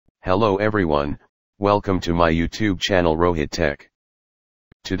Hello everyone, welcome to my YouTube channel ROHIT Tech.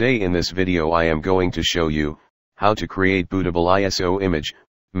 Today in this video I am going to show you how to create bootable ISO image,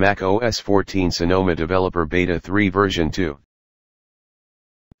 macOS 14 Sonoma Developer Beta 3 version 2.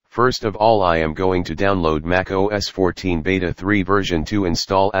 First of all I am going to download macOS 14 Beta 3 version 2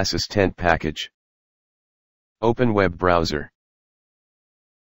 install assistant package. Open web browser.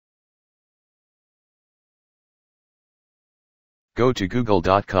 Go to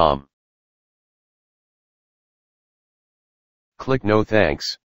google.com. Click No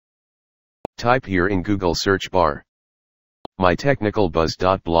Thanks. Type here in Google search bar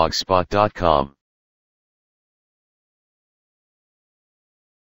mytechnicalbuzz.blogspot.com.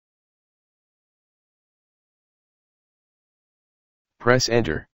 Press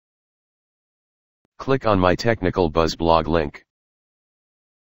enter. Click on my Technical Buzz blog link.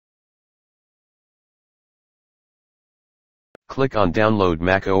 Click on Download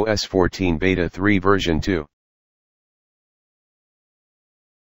macOS 14 Beta 3 version 2.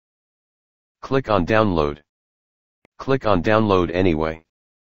 Click on Download. Click on Download anyway.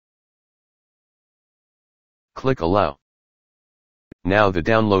 Click Allow. Now the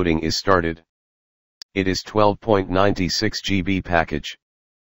downloading is started. It is 12.96 GB package.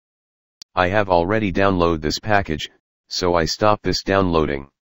 I have already downloaded this package, so I stop this downloading.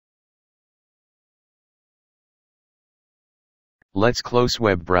 Let's close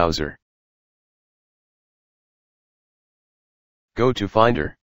web browser. Go to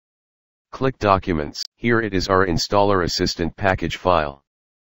Finder. Click Documents. Here it is our installer assistant package file.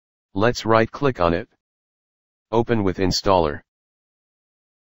 Let's right click on it. Open with installer.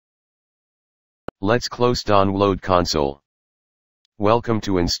 Let's close download console. Welcome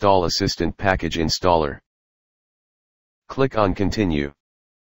to install assistant package installer. Click on continue.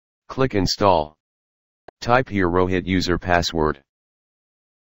 Click install. Type here ROHIT user password.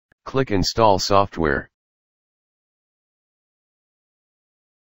 Click install software.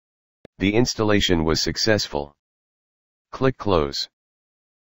 The installation was successful. Click close.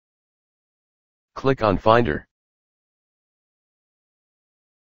 Click on Finder.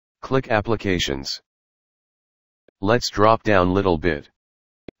 Click Applications. Let's drop down little bit.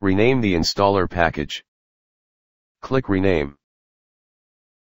 Rename the installer package. Click Rename.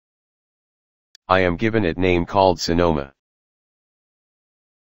 I am given it name called Sonoma.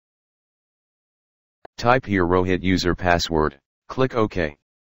 Type here ROHIT user password. Click OK.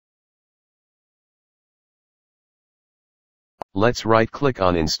 Let's right click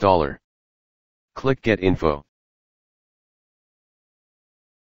on installer. Click Get Info.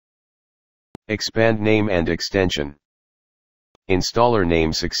 Expand name and extension. Installer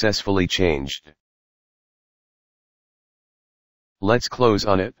name successfully changed. Let's close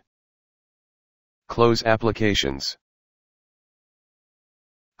on it. Close applications.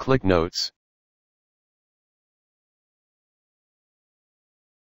 Click Notes.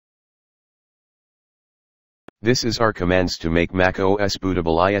 This is our commands to make macOS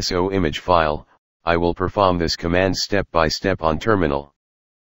bootable ISO image file. I will perform this command step by step on terminal.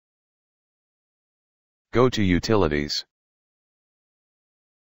 Go to Utilities.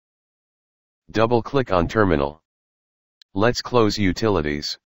 Double click on terminal. Let's close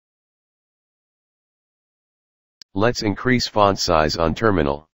Utilities. Let's increase font size on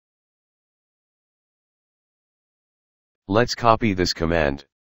terminal. Let's copy this command.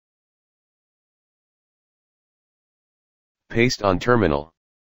 Paste on terminal.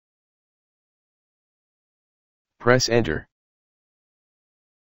 Press enter.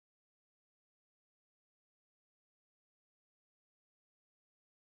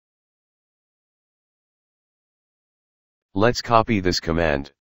 Let's copy this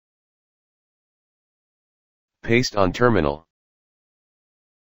command. Paste on terminal.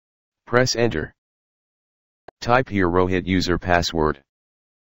 Press enter. Type here ROHIT user password.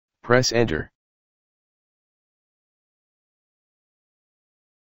 Press enter.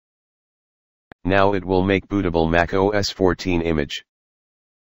 Now it will make bootable macOS 14 image.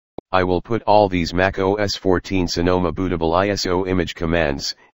 I will put all these macOS 14 Sonoma bootable ISO image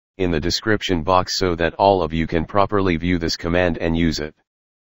commands in the description box so that all of you can properly view this command and use it.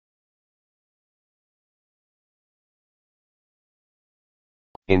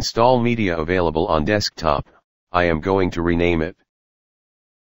 Install media available on desktop. I am going to rename it.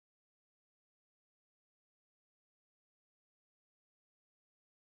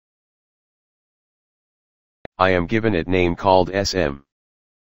 I am given it name called SM.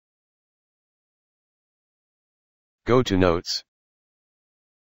 Go to Notes.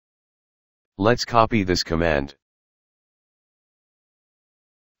 Let's copy this command.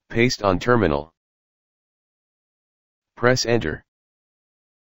 Paste on terminal. Press enter.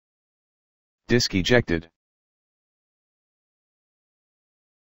 Disk ejected.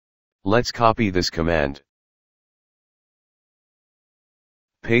 Let's copy this command.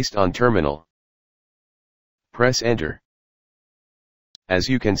 Paste on terminal. Press enter. As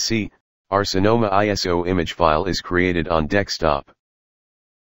you can see, our Sonoma.iso image file is created on desktop.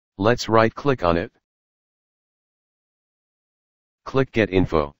 Let's right-click on it. Click Get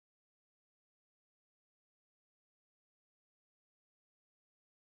Info.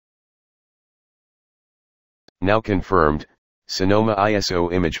 Now confirmed,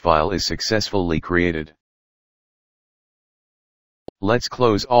 Sonoma.iso image file is successfully created. Let's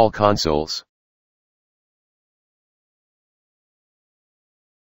close all consoles.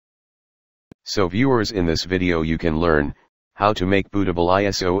 So viewers, in this video you can learn how to make bootable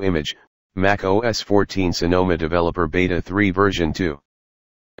ISO image, macOS 14 Sonoma Developer Beta 3 version 2.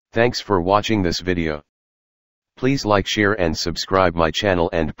 Thanks for watching this video. Please like, share and subscribe my channel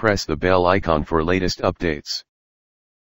and press the bell icon for latest updates.